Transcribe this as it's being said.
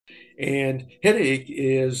And headache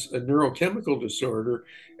is a neurochemical disorder.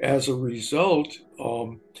 As a result,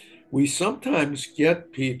 we sometimes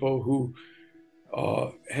get people who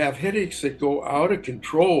have headaches that go out of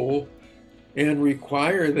control and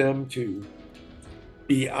require them to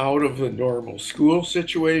be out of the normal school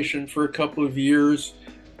situation for a couple of years,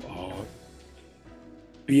 uh,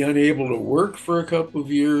 be unable to work for a couple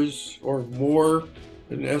of years or more,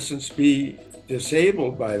 in essence, be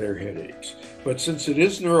disabled by their headaches. But since it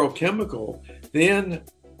is neurochemical, then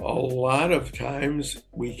a lot of times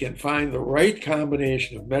we can find the right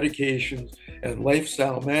combination of medications and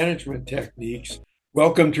lifestyle management techniques.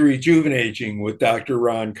 Welcome to Rejuvenating with Dr.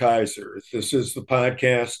 Ron Kaiser. This is the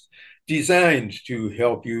podcast designed to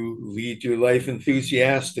help you lead your life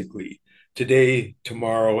enthusiastically today,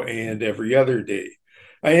 tomorrow, and every other day.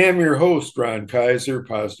 I am your host, Ron Kaiser,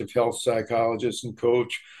 positive health psychologist and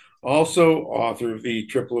coach, also author of the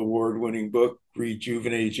triple award winning book,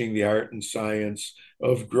 Rejuvenating the Art and Science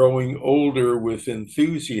of Growing Older with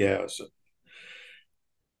Enthusiasm.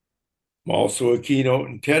 I'm also a keynote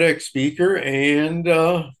and TEDx speaker and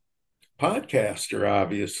podcaster,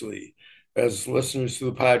 obviously. As listeners to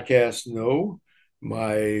the podcast know,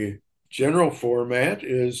 my general format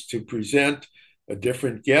is to present a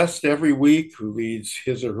different guest every week who leads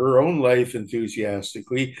his or her own life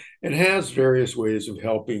enthusiastically and has various ways of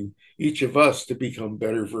helping each of us to become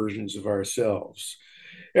better versions of ourselves.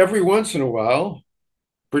 Every once in a while,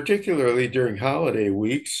 particularly during holiday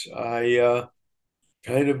weeks, I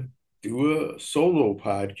kind of do a solo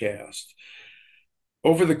podcast.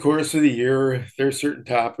 Over the course of the year, there are certain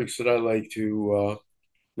topics that I like to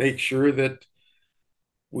make sure that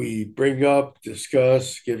we bring up,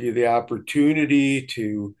 discuss, give you the opportunity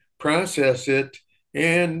to process it.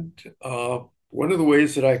 And one of the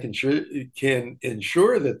ways that I can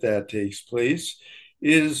ensure that that takes place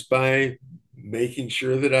is by making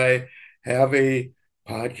sure that I have a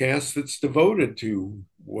podcast that's devoted to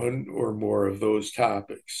one or more of those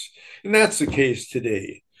topics. And that's the case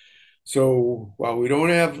today. So while we don't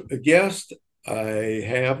have a guest, I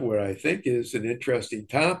have what I think is an interesting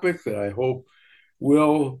topic that I hope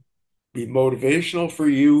will be motivational for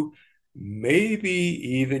you, maybe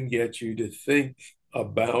even get you to think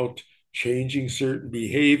about changing certain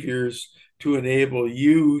behaviors to enable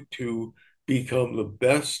you to become the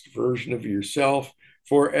best version of yourself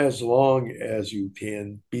for as long as you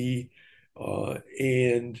can be.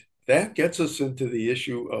 And that gets us into the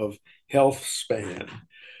issue of health span.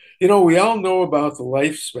 You know, we all know about the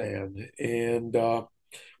lifespan, and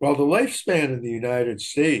while the lifespan in the United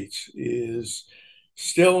States is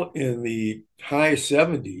still in the high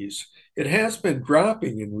 70s, it has been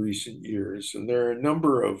dropping in recent years, and there are a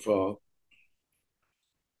number of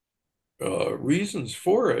reasons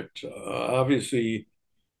for it. Obviously,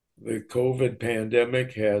 the COVID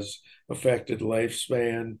pandemic has affected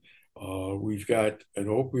lifespan. We've got an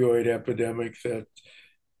opioid epidemic that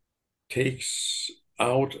takes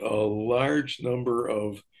out a large number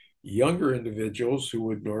of younger individuals who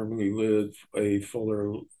would normally live a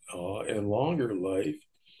fuller and longer life.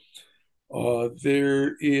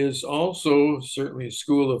 There is also certainly a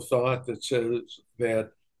school of thought that says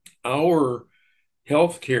that our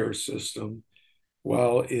healthcare system,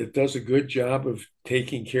 while it does a good job of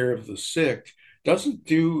taking care of the sick, doesn't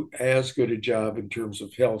do as good a job in terms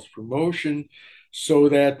of health promotion, so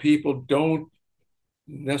that people don't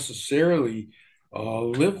necessarily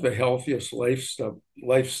live the healthiest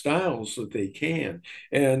lifestyles that they can.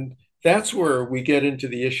 And that's where we get into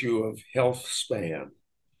the issue of health span.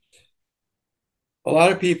 A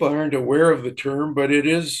lot of people aren't aware of the term, but it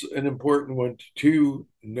is an important one to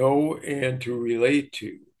know and to relate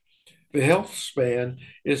to. The health span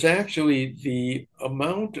is actually the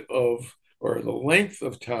amount of or the length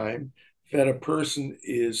of time that a person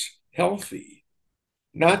is healthy,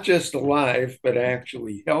 not just alive, but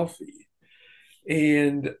actually healthy.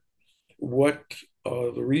 And what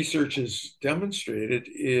the research has demonstrated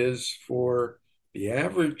is for the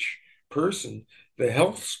average person, the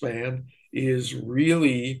health span is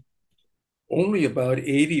really only about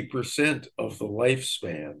 80% of the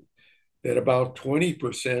lifespan, that about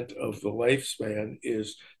 20% of the lifespan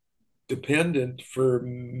is dependent for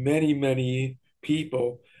many, many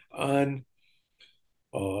people on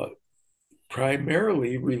uh,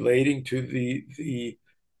 primarily relating to the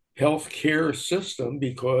healthcare system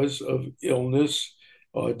because of illness,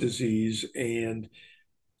 disease, and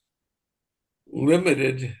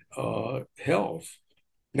limited health.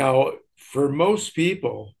 Now, for most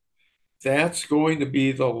people, that's going to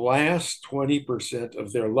be the last 20%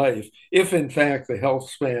 of their life, if in fact the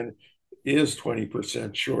health span is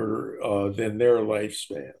 20% shorter than their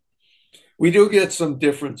lifespan. We do get some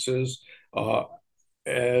differences.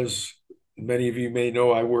 As many of you may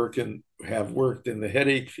know, have worked in the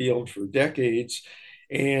headache field for decades,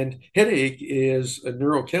 and headache is a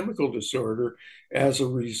neurochemical disorder. As a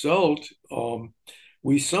result,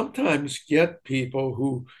 we sometimes get people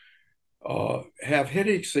who have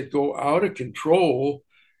headaches that go out of control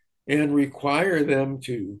and require them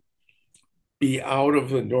to be out of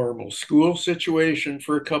the normal school situation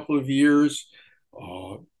for a couple of years,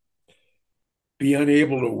 uh, be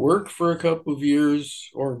unable to work for a couple of years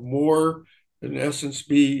or more, in essence,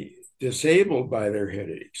 be disabled by their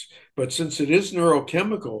headaches. But since it is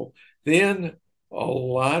neurochemical, then a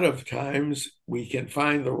lot of times we can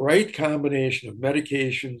find the right combination of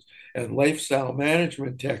medications and lifestyle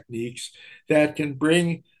management techniques that can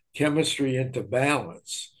bring chemistry into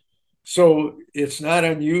balance. So it's not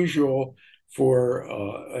unusual for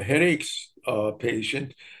a headaches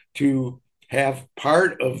patient to have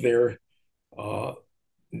part of their uh,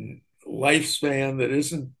 lifespan that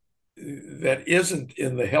isn't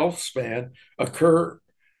in the health span occur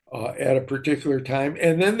at a particular time,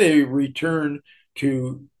 and then they return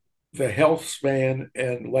to the health span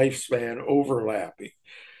and lifespan overlapping.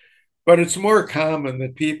 But it's more common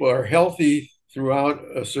that people are healthy throughout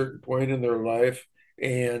a certain point in their life,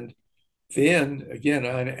 and then again,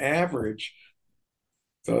 on average,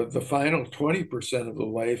 the final 20% of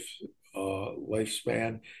the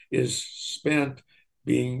lifespan is spent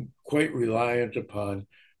being quite reliant upon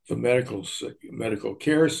the medical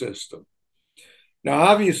care system. Now,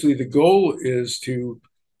 obviously, the goal is to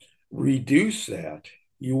reduce that.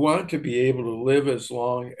 You want to be able to live as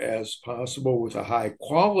long as possible with a high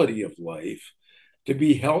quality of life, to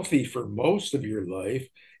be healthy for most of your life.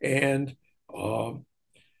 And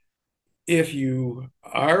if you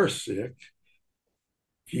are sick,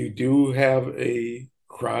 if you do have a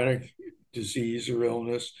chronic disease or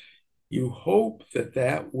illness, you hope that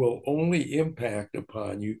that will only impact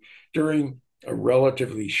upon you during a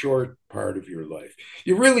relatively short part of your life.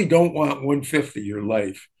 You really don't want 1/5 of your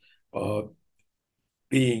life uh,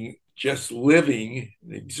 being just living,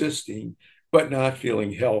 existing, but not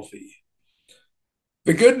feeling healthy.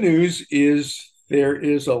 The good news is there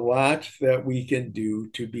is a lot that we can do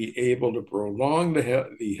to be able to prolong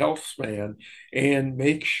the health span and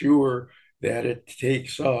make sure that it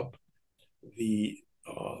takes up the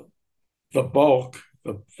uh, the bulk,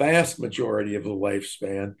 the vast majority of the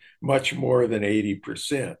lifespan, much more than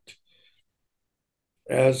 80%.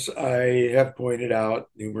 As I have pointed out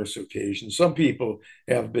numerous occasions, some people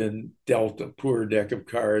have been dealt a poor deck of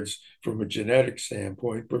cards from a genetic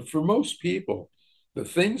standpoint, but for most people, the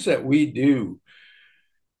things that we do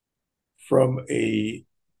from a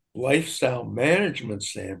lifestyle management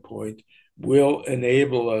standpoint will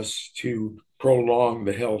enable us to prolong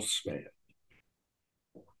the health span.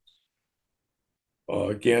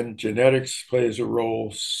 Again, genetics plays a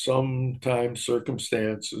role. Sometimes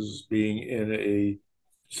circumstances, being in a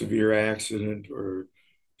severe accident or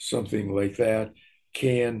something like that,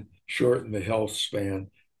 can shorten the health span.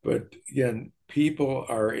 But again, people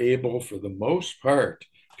are able, for the most part,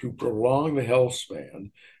 to prolong the health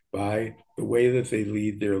span by the way that they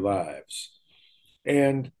lead their lives.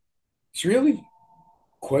 And it's really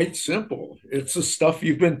quite simple. It's the stuff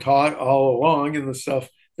you've been taught all along and the stuff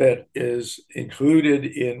that is included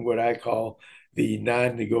in what I call the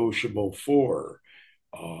non negotiable four: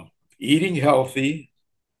 uh, eating healthy,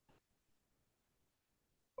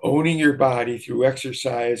 owning your body through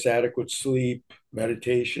exercise, adequate sleep,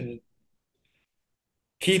 meditation,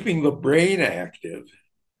 keeping the brain active,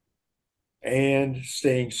 and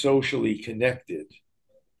staying socially connected.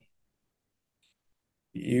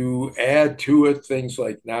 You add to it things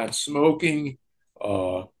like not smoking,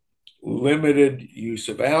 uh, limited use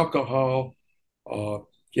of alcohol. Uh,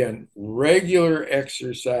 Again, regular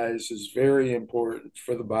exercise is very important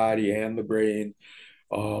for the body and the brain.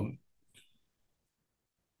 Um,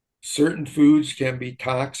 Certain foods can be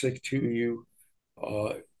toxic to you.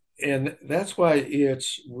 Uh, and that's why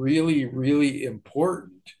it's really, really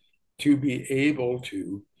important to be able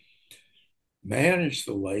to manage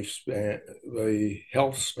the lifespan, the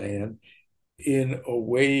health span, in a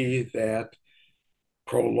way that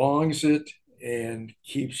prolongs it and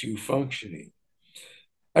keeps you functioning.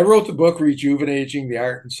 I wrote the book Rejuvenating the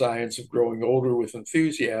Art and Science of Growing Older with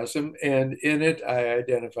Enthusiasm, and in it I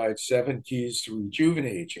identified 7 keys to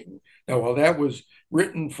rejuvenating. Now, while that was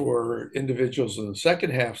written for individuals in the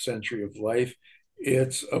second half century of life,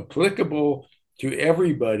 it's applicable to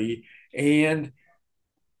everybody. And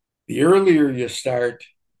the earlier you start,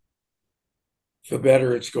 the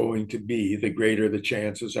better it's going to be, the greater the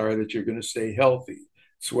chances are that you're going to stay healthy.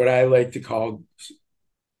 It's what I like to call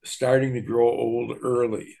starting to grow old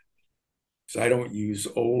early. So I don't use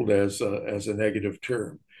old as a negative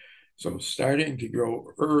term. So starting to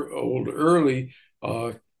grow old early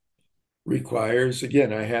requires,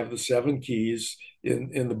 again, I have the 7 keys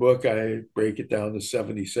in the book. I break it down to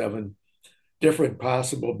 77 different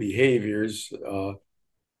possible behaviors.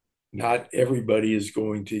 Not everybody is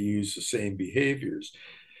going to use the same behaviors,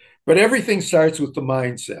 but everything starts with the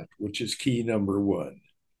mindset, which is key number one.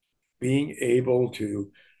 Being able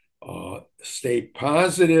to stay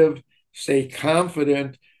positive, stay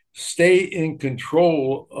confident, stay in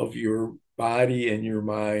control of your body and your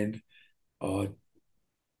mind. Uh,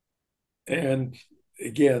 and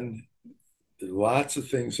again, lots of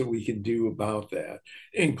things that we can do about that,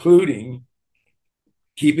 including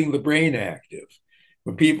keeping the brain active.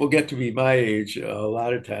 When people get to be my age, a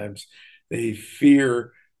lot of times they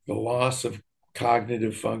fear the loss of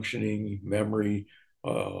cognitive functioning, memory,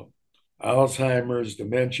 uh, Alzheimer's,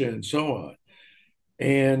 dementia, and so on.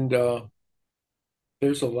 And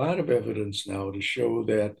there's a lot of evidence now to show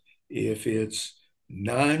that if it's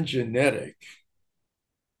non-genetic,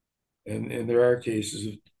 and there are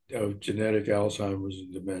cases of genetic Alzheimer's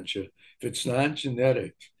and dementia, if it's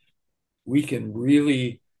non-genetic, we can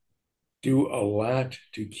really do a lot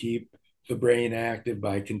to keep the brain active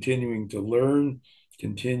by continuing to learn,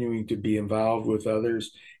 continuing to be involved with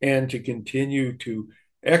others, and to continue to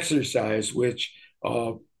exercise, which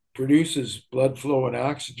produces blood flow and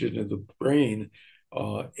oxygen to the brain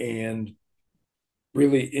and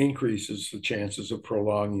really increases the chances of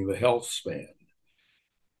prolonging the health span.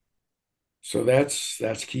 So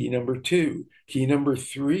that's key number two. Key number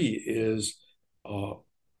three is uh,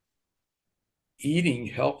 eating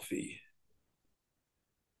healthy,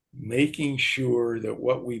 making sure that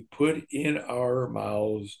what we put in our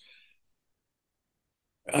mouths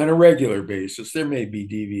on a regular basis, there may be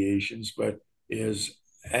deviations, but is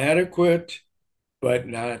adequate but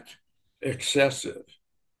not excessive.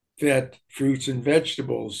 That fruits and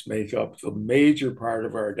vegetables make up the major part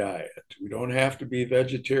of our diet. We don't have to be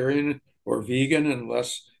vegetarian or vegan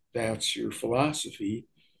unless that's your philosophy.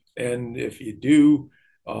 And if you do,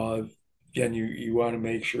 uh, again, you want to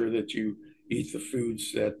make sure that you eat the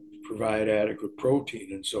foods that provide adequate protein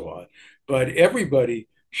and so on. But everybody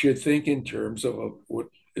should think in terms of what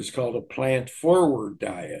is called a plant forward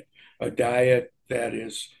diet, a diet that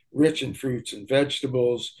is rich in fruits and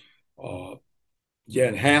vegetables.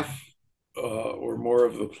 Again, half or more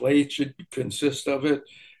of the plate should consist of it.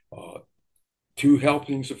 Uh, 2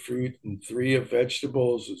 helpings of fruit and 3 of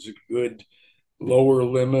vegetables is a good lower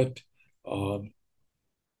limit. Um,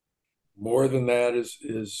 more than that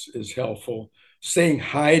is helpful. Staying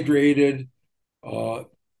hydrated, uh,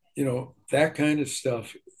 that kind of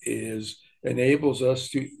stuff is enables us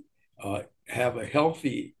to have a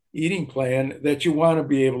healthy eating plan that you want to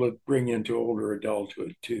be able to bring into older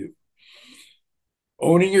adulthood too.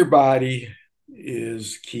 Owning your body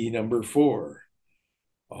is key number 4.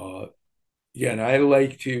 Uh, Again, I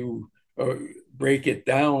like to break it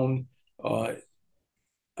down. I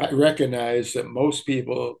recognize that most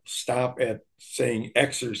people stop at saying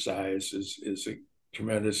exercise is a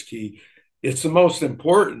tremendous key. It's the most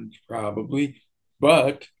important, probably,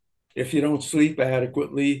 but if you don't sleep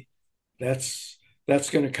adequately, that's that's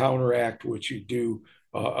going to counteract what you do,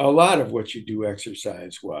 a lot of what you do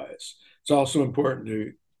exercise wise. It's also important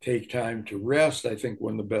to take time to rest. I think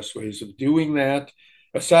one of the best ways of doing that,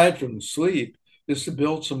 aside from sleep, is to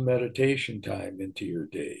build some meditation time into your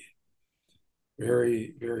day.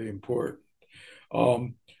 Very, very important.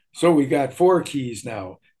 Um, so we got 4 keys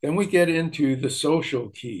now. Then we get into the social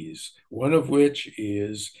keys, one of which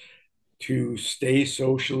is to stay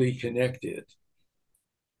socially connected.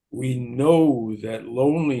 We know that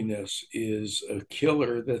loneliness is a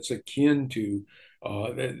killer that's akin to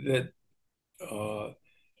that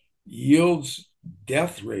yields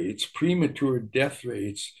death rates, premature death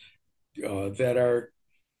rates that are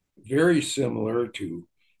very similar to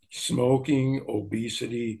smoking,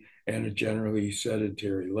 obesity, and a generally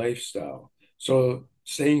sedentary lifestyle. So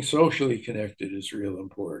staying socially connected is real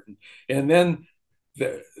important. And then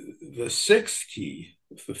the the 6th key,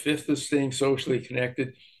 the 5th is staying socially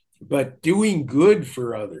connected, but doing good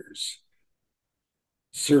for others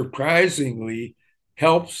surprisingly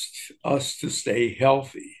helps us to stay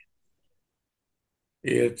healthy.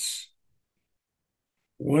 It's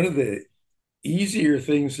one of the easier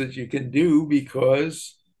things that you can do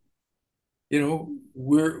because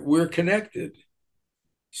we're connected.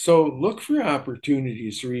 So look for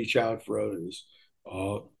opportunities to reach out for others,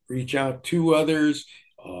 uh, reach out to others,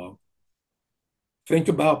 uh, think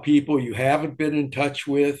about people you haven't been in touch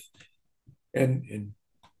with, and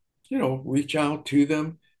reach out to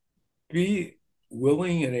them. be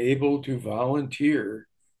willing and able to volunteer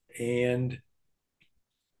and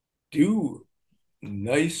do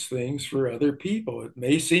nice things for other people. It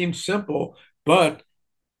may seem simple, but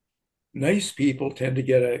nice people tend to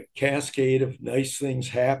get a cascade of nice things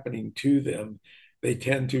happening to them. They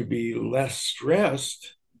tend to be less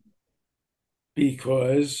stressed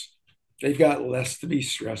because they've got less to be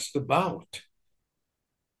stressed about.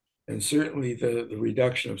 And certainly the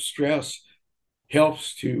reduction of stress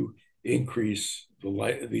helps to increase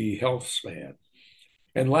the health span.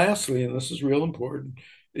 And lastly, and this is real important,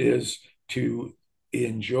 is to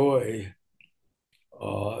enjoy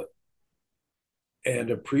uh, and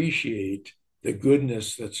appreciate the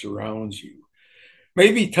goodness that surrounds you.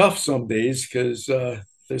 Maybe tough some days because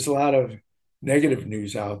there's a lot of negative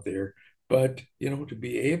news out there, but to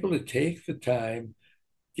be able to take the time,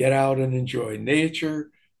 get out and enjoy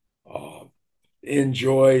nature, uh,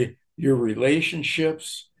 enjoy your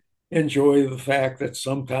relationships, enjoy the fact that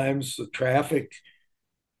sometimes the traffic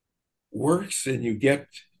works and you get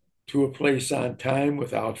to a place on time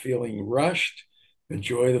without feeling rushed.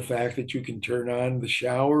 Enjoy the fact that you can turn on the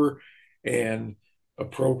shower and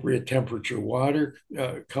appropriate temperature water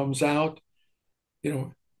comes out. You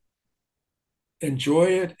know, enjoy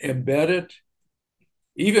it, embed it,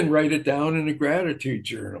 even write it down in a gratitude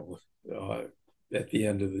journal uh, at the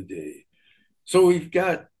end of the day. So we've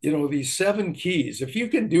got, these 7 keys. If you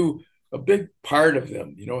can do a big part of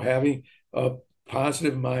them, having a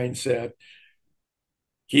positive mindset,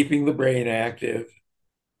 keeping the brain active,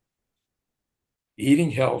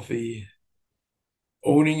 eating healthy,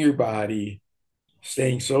 owning your body,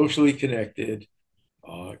 staying socially connected,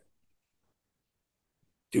 uh,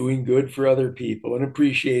 doing good for other people, and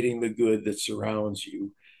appreciating the good that surrounds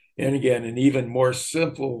you. And again, an even more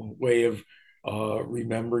simple way of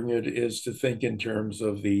remembering it is to think in terms uh,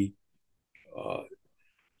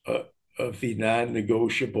 of the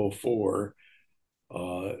non-negotiable for,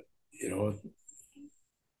 uh, you know,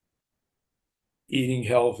 eating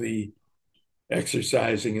healthy,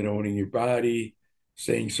 exercising and owning your body,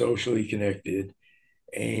 staying socially connected,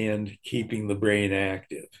 and keeping the brain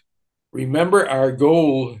active. Remember, our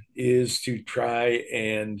goal is to try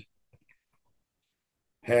and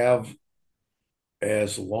have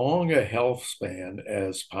as long a health span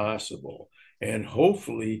as possible. And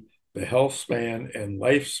hopefully, the health span and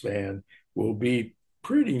lifespan will be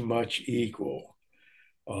pretty much equal.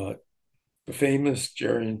 Uh, the famous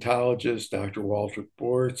gerontologist, Dr. Walter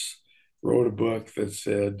Bortz, wrote a book that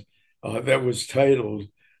said, that was titled,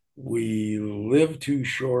 "We Live Too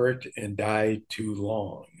Short and Die Too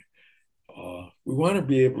Long." We want to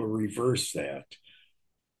be able to reverse that.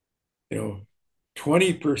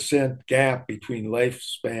 20% gap between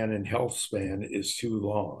lifespan and health span is too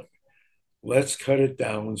long. Let's cut it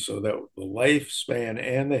down so that the lifespan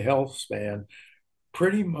and the health span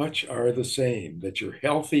pretty much are the same, that you're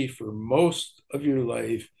healthy for most of your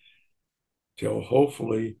life till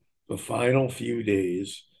hopefully the final few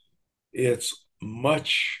days. It's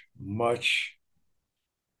much, much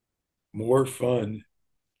more fun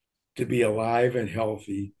to be alive and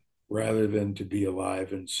healthy rather than to be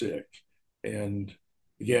alive and sick. And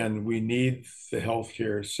again, we need the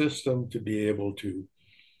healthcare system to be able to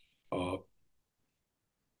uh,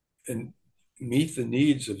 and meet the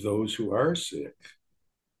needs of those who are sick.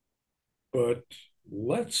 But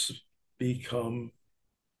let's become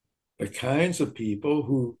the kinds of people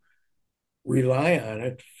who rely on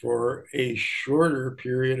it for a shorter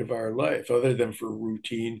period of our life, other than for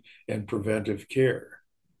routine and preventive care.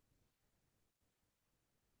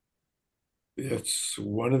 It's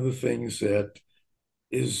one of the things that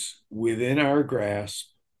is within our grasp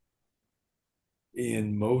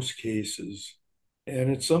in most cases.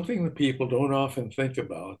 And it's something that people don't often think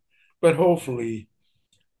about. But hopefully,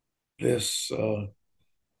 this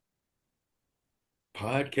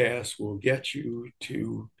podcast will get you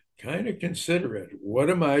to kind of consider it. What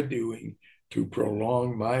am I doing to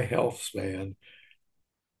prolong my health span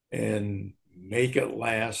and make it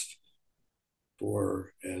last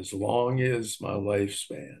for as long as my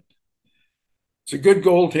lifespan? It's a good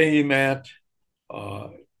goal to aim at. Uh,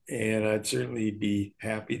 and I'd certainly be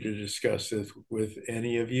happy to discuss this with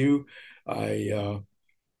any of you. I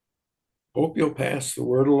hope you'll pass the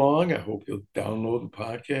word along. I hope you'll download the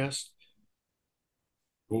podcast.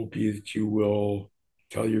 Hope that you will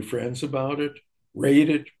tell your friends about it, rate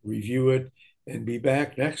it, review it, and be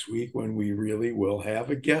back next week when we really will have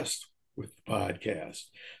a guest with the podcast.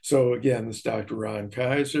 So again, this is Dr. Ron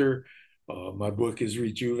Kaiser. My book is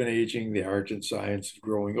Rejuvenating: The Art and Science of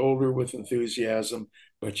Growing Older with Enthusiasm,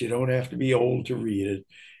 but you don't have to be old to read it.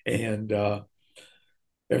 And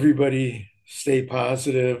everybody stay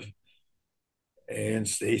positive, and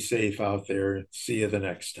stay safe out there. See you the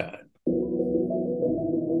next time.